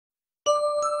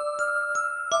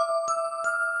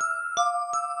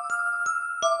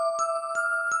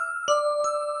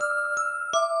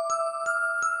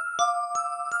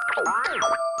He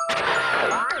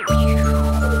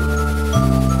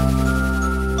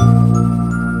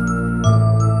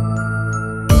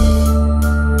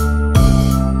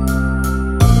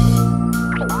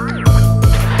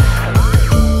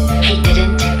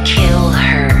didn't kill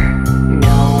her.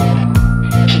 No,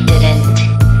 he didn't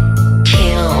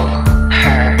kill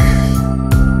her.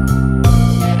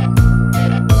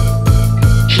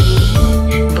 He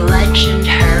bludgeoned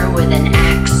her with an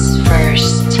axe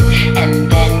first,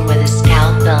 and then with a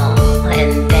scalpel,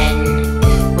 and then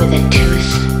with a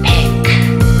toothpick.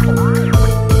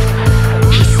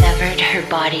 He severed her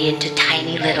body into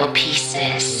tiny little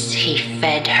pieces. He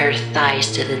fed her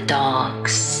thighs to the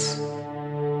dogs.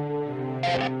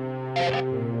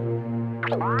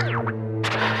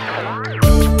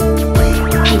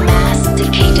 He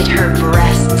masticated her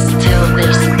breasts till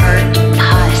they spurt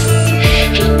pus.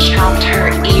 He chopped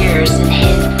her ears and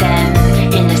hid them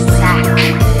in a sack.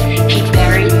 He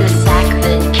buried the sack,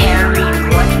 then carried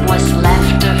what was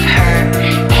left of her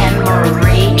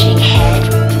hemorrhaging head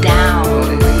down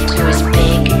to his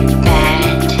big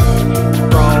bad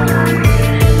bone.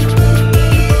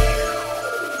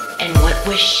 And what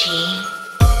was she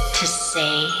to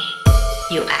say,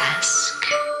 you ask?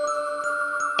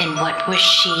 And what was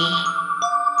she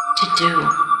to do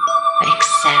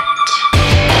except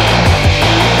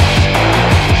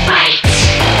bite,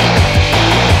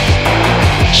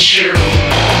 chew,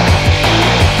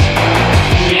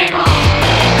 nibble,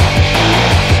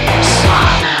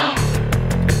 swallow?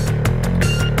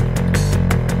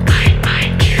 Bite,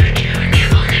 bite, chew, chew,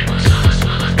 nibble, nibble, swallow,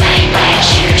 swallow. Bite, bite,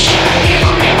 chew, chew, nibble,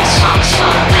 nibble, swallow,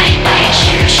 swallow. Bite, bite,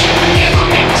 chew, chew, nibble,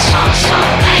 nibble, swallow,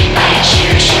 swallow. Bite, bite,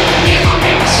 chew, chew, nibble,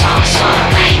 nibble, swallow, swallow.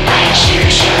 Bite, bite, chew,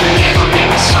 chew, nibble,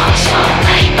 nibble, swallow, swallow.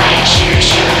 Bite, bite, chew,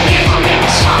 chew, nibble,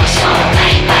 nibble, swallow, swallow.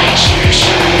 Bite, bite, chew,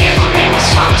 chew, nibble, nibble,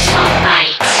 swallow, swallow.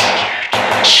 Bite,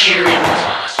 chew,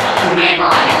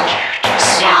 nibble,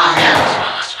 swallow.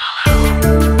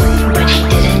 But he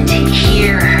didn't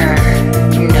hear her.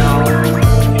 No,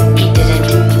 he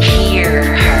didn't hear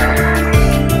her.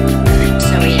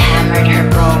 So he hammered her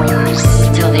bones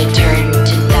till they turned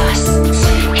to dust.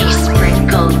 He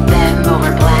sprinkled them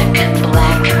over black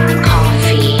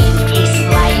coffee. He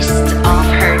sliced off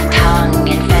her tongue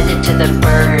and fed it to the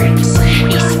birds.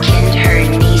 He skinned her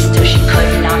knees till she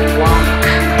could not walk.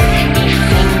 He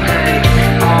fingered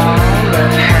all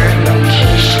of her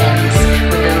locations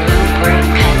with a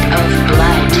lubricant of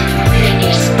blood. He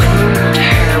screwed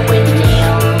her with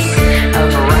nails of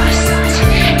rust.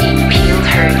 He peeled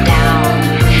her down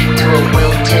to a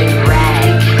wilted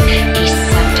rag. He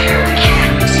sucked her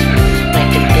cat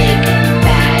like a big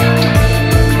bad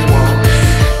wolf.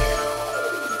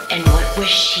 And what was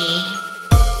she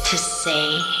to say,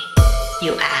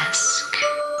 you ask?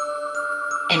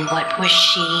 And what was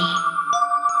she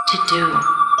to do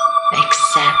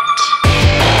except